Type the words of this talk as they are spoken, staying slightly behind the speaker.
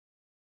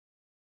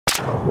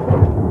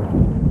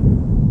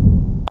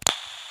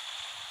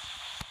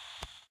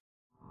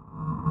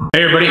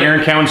Hey everybody,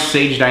 Aaron Cowan,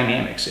 Sage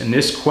Dynamics. In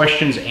this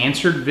questions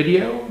answered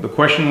video, the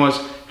question was,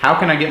 how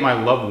can I get my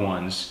loved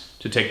ones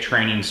to take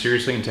training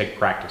seriously and take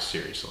practice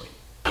seriously?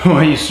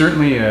 Well, you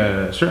certainly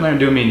aren't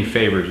doing me any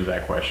favors with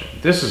that question.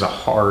 This is a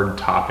hard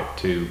topic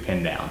to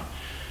pin down.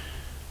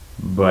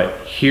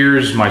 But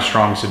here's my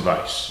strongest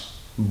advice.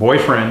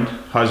 Boyfriend,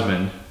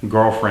 husband,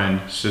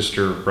 girlfriend,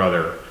 sister,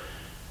 brother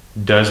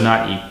does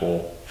not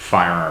equal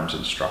firearms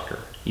instructor.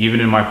 Even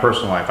in my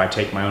personal life, I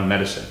take my own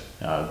medicine.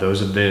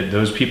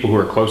 Those people who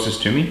are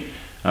closest to me,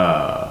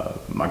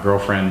 my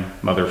girlfriend,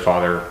 mother,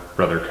 father,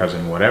 brother,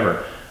 cousin,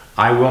 whatever,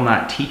 I will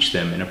not teach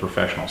them in a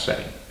professional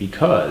setting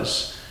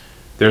because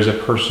there's a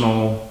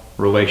personal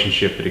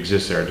relationship that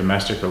exists there, a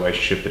domestic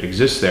relationship that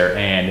exists there.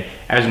 And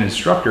as an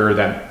instructor,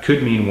 that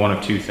could mean one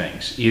of two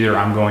things. Either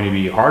I'm going to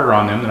be harder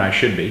on them than I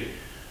should be,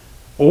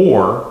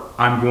 or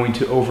I'm going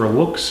to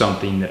overlook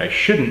something that I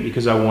shouldn't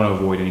because I want to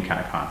avoid any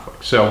kind of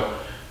conflict. So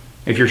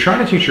if you're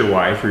trying to teach your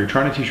wife, or you're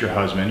trying to teach your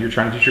husband, you're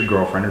trying to teach your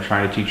girlfriend, or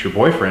trying to teach your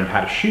boyfriend how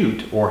to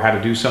shoot, or how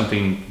to do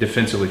something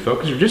defensively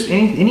focused, or just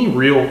any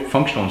real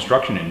functional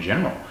instruction in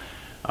general,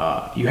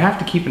 you have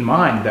to keep in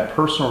mind that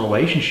personal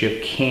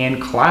relationship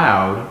can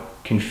cloud,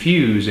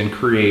 confuse, and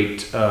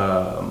create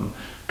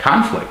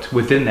conflict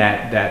within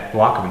that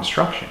block of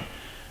instruction.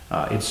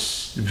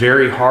 It's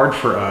very hard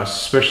for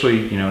us,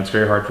 especially, it's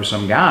very hard for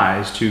some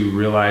guys to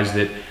realize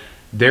that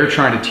they're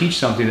trying to teach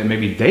something that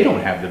maybe they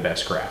don't have the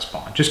best grasp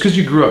on. Just because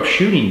you grew up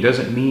shooting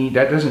doesn't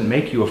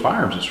make you a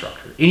firearms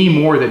instructor. Any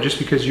more that just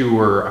because you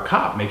were a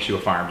cop makes you a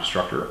firearms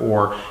instructor,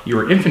 or you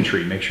were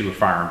infantry makes you a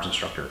firearms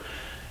instructor.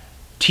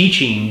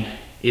 Teaching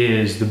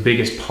is the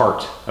biggest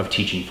part of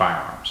teaching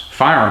firearms.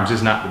 Firearms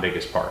is not the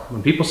biggest part.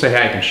 When people say,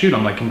 hey, I can shoot,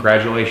 I'm like,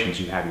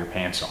 congratulations, you have your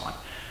pants on.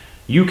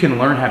 You can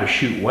learn how to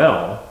shoot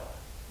well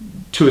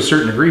to a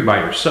certain degree by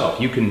yourself.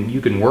 You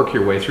can work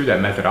your way through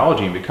that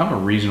methodology and become a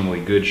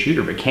reasonably good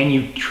shooter, but can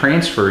you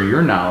transfer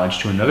your knowledge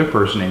to another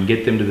person and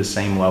get them to the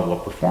same level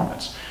of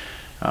performance?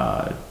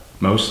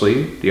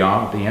 Mostly, the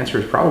answer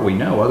is probably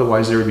no.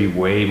 Otherwise, there would be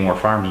way more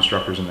firearms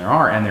instructors than there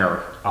are, and there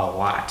are a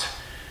lot.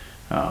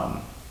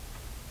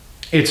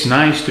 It's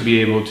nice to be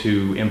able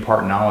to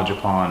impart knowledge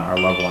upon our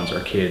loved ones,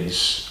 our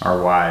kids,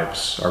 our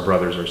wives, our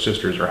brothers, our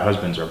sisters, our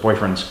husbands, our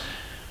boyfriends.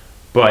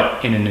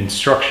 But in an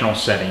instructional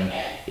setting,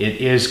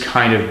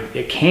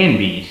 it can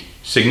be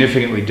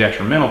significantly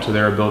detrimental to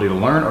their ability to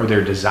learn, or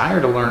their desire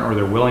to learn, or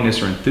their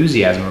willingness or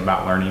enthusiasm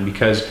about learning,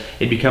 because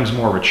it becomes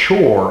more of a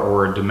chore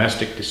or a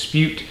domestic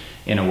dispute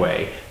in a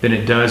way than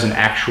it does an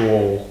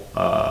actual,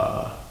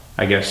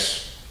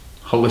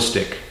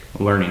 holistic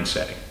learning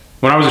setting.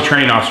 When I was a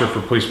training officer for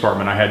the police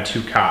department, I had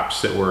two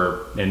cops that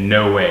were in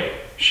no way,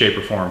 shape,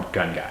 or form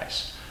gun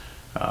guys.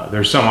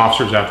 There's some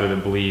officers out there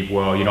that believe,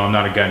 well, I'm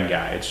not a gun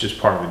guy, it's just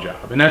part of the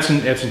job. And that's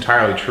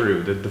entirely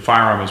true. The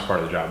firearm is part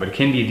of the job, but it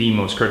can be the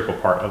most critical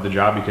part of the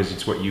job because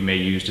it's what you may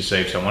use to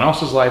save someone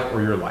else's life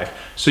or your life.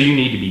 So you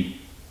need to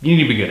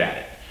be good at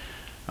it.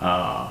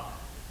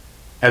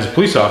 As a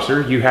police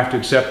officer, you have to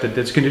accept that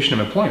that's a condition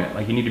of employment.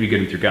 Like, you need to be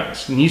good with your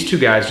guns. And these two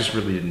guys just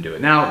really didn't do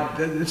it. Now,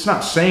 it's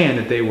not saying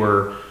that they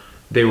were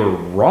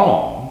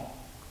wrong.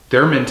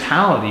 Their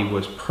mentality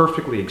was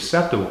perfectly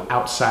acceptable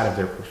outside of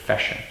their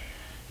profession.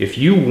 If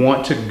you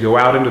want to go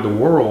out into the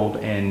world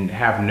and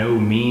have no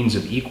means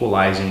of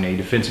equalizing a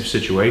defensive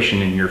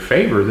situation in your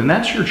favor, then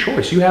that's your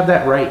choice. You have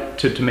that right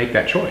to make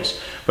that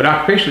choice. But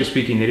occupationally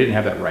speaking, they didn't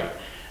have that right.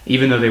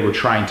 Even though they were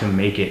trying to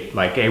make it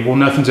like, hey, well,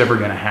 nothing's ever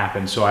going to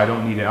happen, so I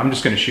don't need it. I'm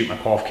just going to shoot my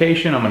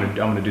qualification. I'm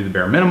going to do the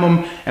bare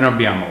minimum, and I'll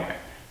be on my way.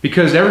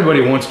 Because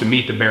everybody wants to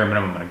meet the bare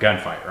minimum in a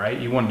gunfight, right?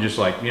 You want to just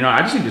like, I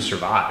just need to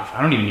survive.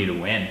 I don't even need to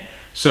win.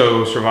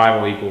 So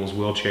survival equals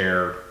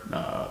wheelchair,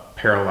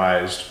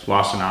 paralyzed,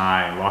 lost an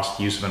eye, lost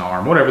use of an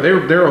arm, whatever.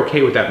 They're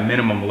okay with that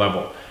minimum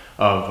level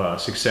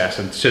of success.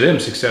 And to them,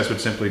 success would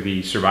simply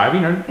be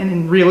surviving.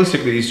 And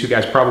realistically, these two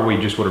guys probably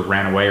just would have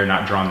ran away or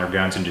not drawn their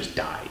guns and just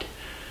died.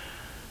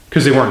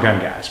 Because they weren't gun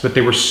guys. But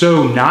they were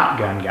so not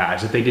gun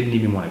guys that they didn't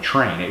even want to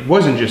train. It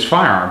wasn't just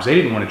firearms. They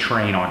didn't want to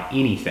train on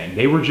anything.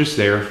 They were just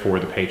there for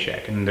the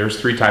paycheck. And there's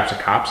three types of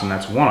cops, and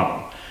that's one of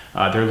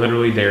them. They're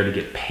literally there to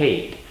get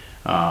paid.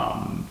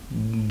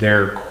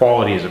 Their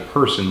quality as a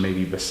person may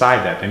be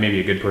beside that. They may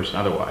be a good person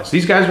otherwise.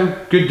 These guys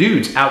were good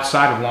dudes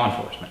outside of law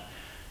enforcement.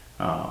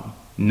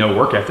 No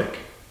work ethic,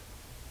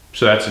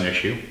 so that's an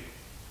issue.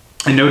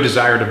 And no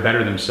desire to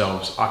better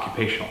themselves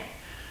occupationally.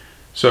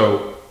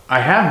 So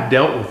I have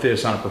dealt with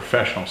this on a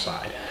professional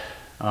side.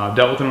 I've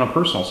dealt with it on a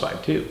personal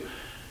side too.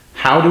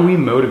 How do we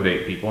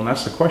motivate people? And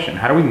that's the question.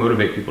 How do we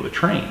motivate people to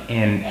train?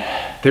 And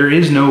there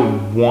is no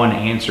one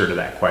answer to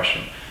that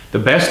question. The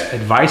best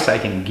advice I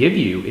can give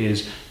you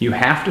is you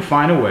have to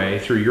find a way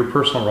through your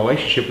personal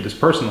relationship with this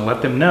person to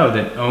let them know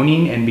that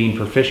owning and being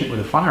proficient with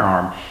a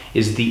firearm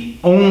is the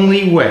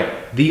only way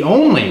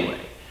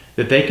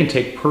that they can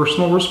take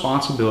personal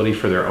responsibility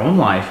for their own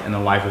life and the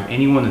life of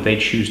anyone that they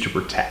choose to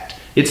protect.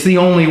 It's the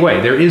only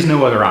way. There is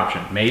no other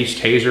option. Mace,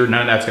 taser,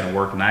 none of that's going to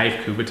work.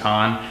 Knife,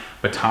 Kubotan,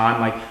 baton,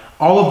 like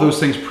all of those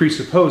things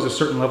presuppose a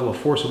certain level of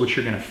force of which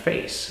you're going to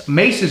face.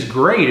 Mace is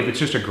great if it's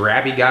just a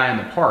grabby guy in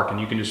the park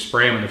and you can just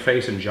spray him in the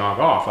face and jog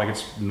off. Like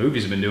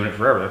movies have been doing it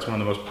forever. That's one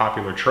of the most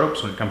popular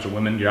tropes when it comes to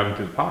women jogging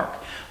through the park.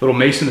 Little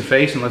mace in the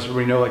face and lets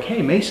everybody know, like,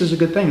 hey, mace is a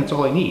good thing. That's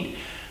all I need.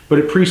 But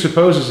it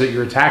presupposes that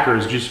your attacker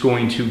is just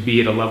going to be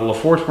at a level of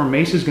force where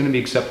mace is going to be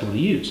acceptable to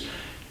use.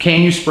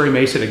 Can you spray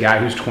mace at a guy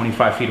who's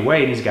 25 feet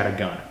away and he's got a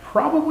gun?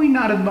 Probably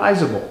not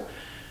advisable.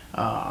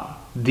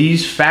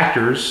 These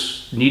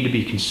factors need to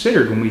be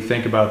considered when we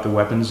think about the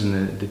weapons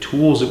and the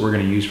tools that we're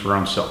going to use for our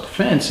own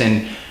self-defense.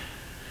 And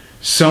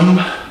some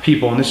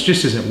people, and this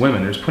just isn't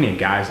women, there's plenty of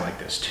guys like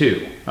this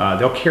too,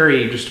 they'll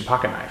carry just a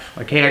pocket knife.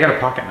 Like, hey, I got a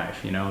pocket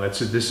knife, you know,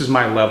 this is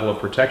my level of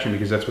protection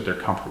because that's what they're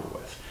comfortable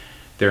with.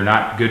 They're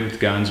not good with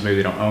guns, maybe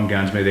they don't own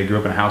guns, maybe they grew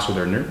up in a house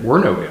where there were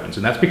no guns.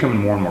 And that's becoming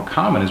more and more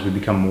common as we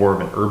become more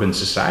of an urban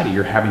society.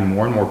 You're having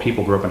more and more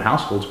people grow up in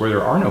households where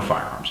there are no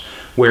firearms,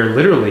 where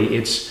literally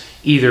it's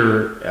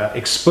either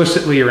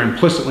explicitly or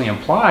implicitly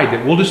implied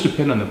that we'll just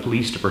depend on the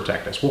police to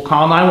protect us. We'll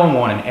call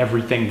 911 and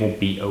everything will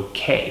be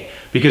okay.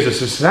 Because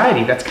as a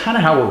society, that's kind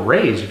of how we're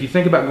raised. If you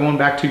think about going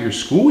back to your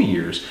school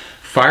years,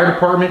 fire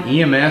department,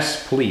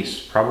 EMS,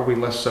 police, probably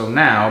less so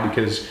now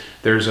because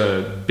there's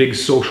a big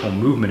social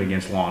movement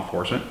against law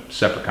enforcement,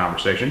 separate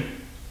conversation.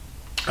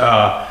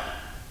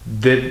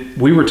 That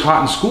we were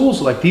taught in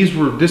schools, like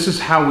this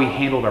is how we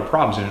handled our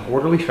problems. In an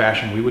orderly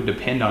fashion, we would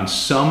depend on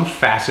some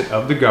facet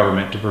of the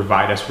government to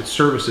provide us with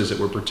services that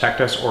would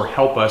protect us or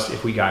help us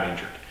if we got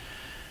injured.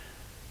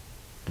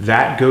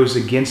 That goes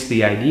against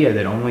the idea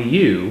that only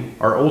you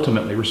are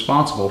ultimately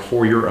responsible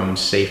for your own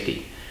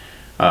safety.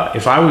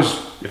 If I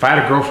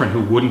had a girlfriend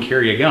who wouldn't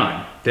carry a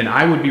gun, then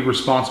I would be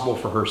responsible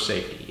for her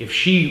safety. If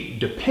she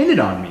depended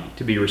on me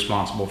to be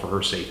responsible for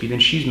her safety,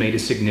 then she's made a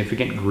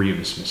significant,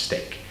 grievous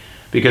mistake,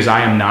 because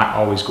I am not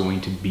always going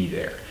to be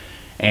there.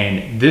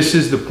 And this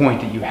is the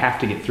point that you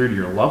have to get through to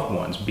your loved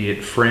ones, be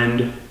it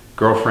friend,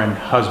 girlfriend,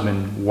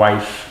 husband,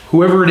 wife,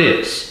 whoever it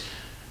is.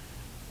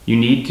 You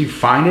need to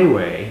find a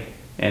way,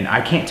 and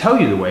I can't tell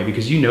you the way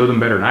because you know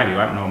them better than I do,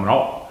 I don't know them at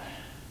all,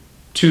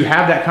 to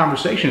have that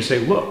conversation and say,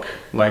 look,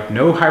 like,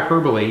 no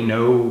hyperbole,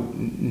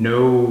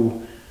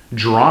 no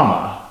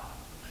drama.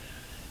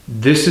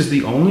 This is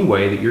the only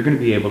way that you're going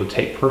to be able to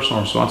take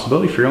personal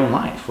responsibility for your own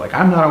life. Like,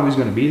 I'm not always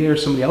going to be there.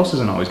 Somebody else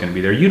isn't always going to be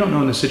there. You don't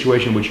know in the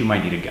situation in which you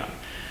might need a gun.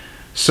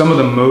 Some of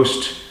the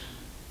most,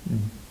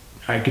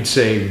 I could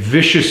say,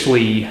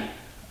 viciously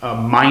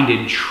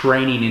minded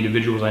training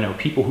individuals I know,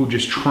 people who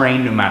just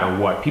train no matter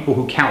what, people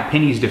who count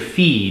pennies to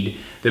feed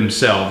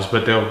themselves,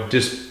 but they'll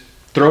just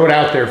throw it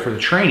out there for the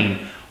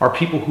training, are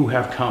people who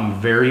have come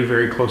very,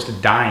 very close to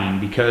dying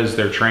because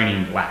their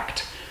training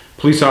lacked.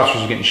 Police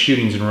officers are getting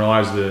shootings and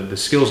realize the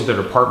skills that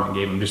their department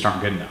gave them just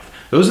aren't good enough.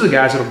 Those are the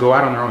guys that'll go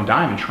out on their own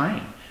dime and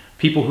train.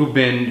 People who've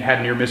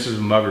had near misses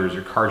of muggers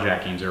or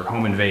carjackings or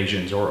home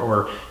invasions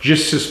or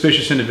just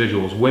suspicious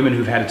individuals, women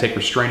who've had to take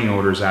restraining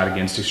orders out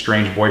against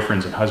estranged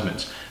boyfriends and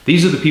husbands.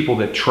 These are the people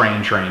that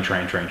train,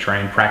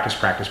 practice,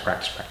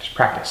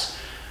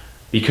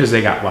 because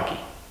they got lucky.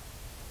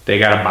 They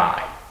got a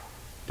buy.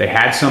 They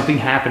had something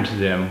happen to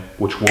them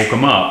which woke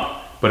them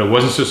up, but it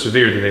wasn't so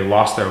severe that they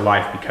lost their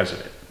life because of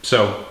it.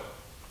 So,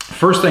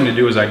 first thing to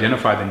do is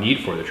identify the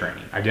need for the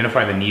training,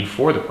 identify the need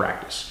for the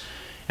practice,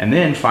 and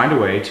then find a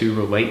way to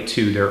relate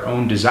to their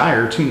own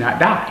desire to not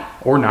die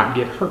or not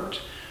get hurt.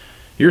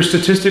 You're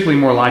statistically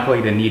more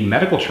likely to need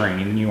medical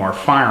training than you are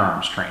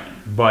firearms training,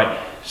 but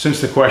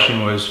since the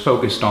question was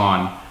focused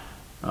on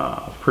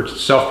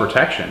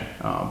self-protection,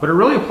 but it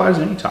really applies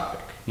to any topic.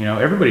 You know,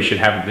 everybody should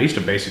have at least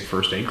a basic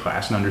first aid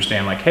class and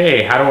understand, like,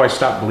 hey, how do I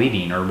stop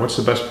bleeding? Or what's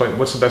the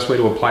best way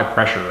to apply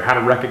pressure? Or how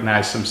to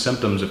recognize some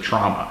symptoms of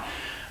trauma?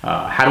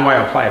 How do I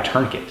apply a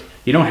tourniquet?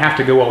 You don't have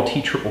to go all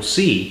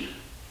TCCC,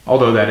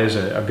 although that is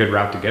a good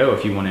route to go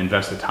if you want to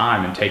invest the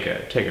time and take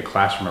a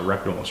class from a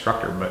reputable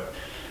instructor. But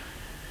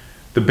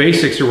the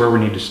basics are where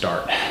we need to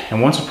start.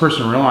 And once a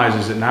person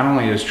realizes that not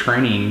only is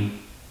training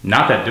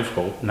not that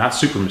difficult, not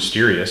super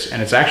mysterious,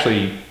 and it's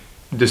actually,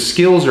 the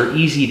skills are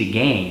easy to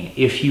gain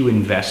if you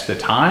invest the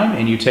time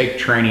and you take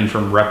training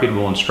from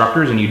reputable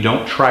instructors and you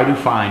don't try to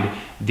find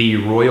the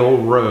royal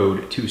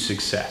road to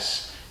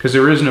success, because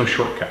there is no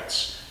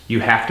shortcuts.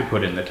 You have to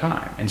put in the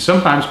time. And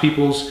sometimes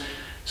people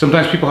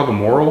have a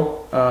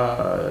moral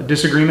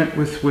disagreement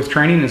with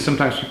training, and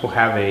sometimes people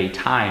have a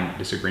time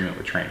disagreement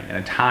with training and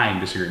a time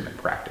disagreement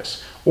with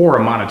practice, or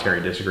a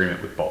monetary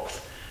disagreement with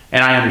both.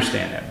 And I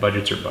understand that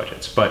budgets are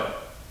budgets, but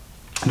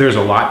there's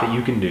a lot that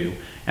you can do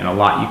and a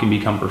lot you can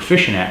become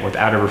proficient at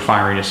without ever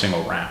firing a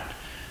single round.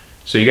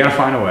 So you got to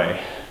find a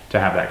way to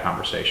have that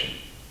conversation.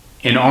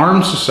 An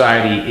armed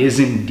society is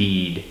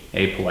indeed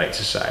a polite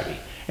society.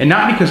 And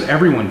not because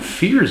everyone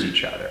fears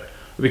each other,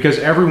 but because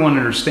everyone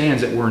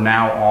understands that we're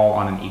now all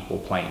on an equal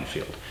playing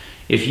field.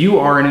 If you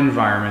are in an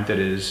environment that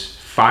is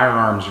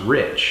firearms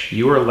rich,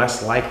 you are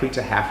less likely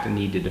to have to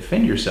need to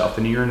defend yourself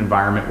than you're in an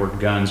environment where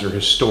guns are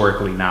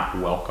historically not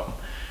welcome.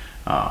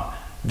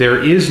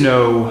 There is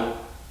no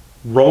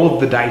roll of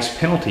the dice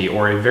penalty,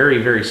 or a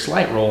very, very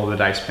slight roll of the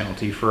dice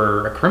penalty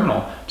for a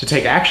criminal to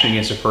take action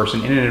against a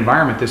person in an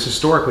environment that's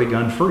historically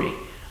gun-free.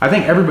 I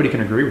think everybody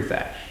can agree with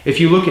that. If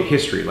you look at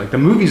history, like the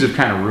movies have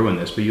kind of ruined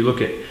this, but you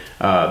look at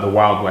the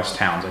Wild West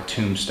towns like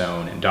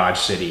Tombstone and Dodge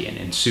City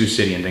and Sioux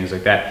City and things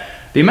like that,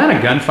 the amount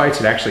of gunfights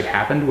that actually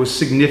happened was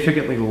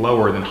significantly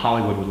lower than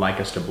Hollywood would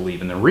like us to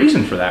believe. And the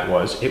reason for that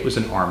was it was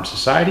an armed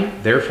society,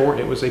 therefore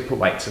it was a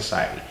polite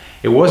society.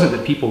 It wasn't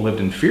that people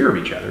lived in fear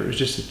of each other. It was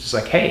just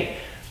like, hey,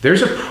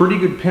 there's a pretty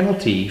good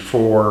penalty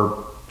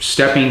for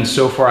stepping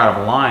so far out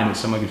of line that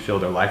someone could feel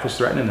their life was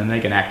threatened and then they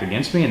can act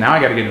against me, and now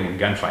I got to get into a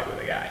gunfight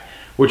with a guy,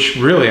 which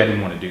really I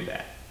didn't want to do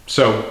that.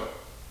 So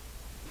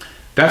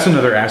that's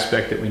another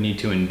aspect that we need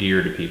to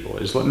endear to people,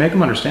 is make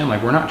them understand,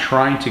 like, we're not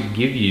trying to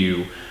give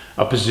you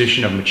a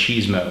position of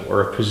machismo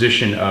or a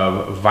position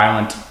of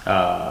violent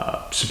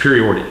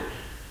superiority.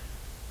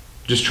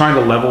 Just trying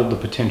to level the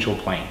potential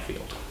playing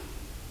field.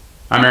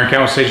 I'm Aaron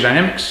Cowan with Sage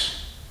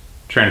Dynamics.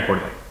 Train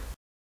accordingly.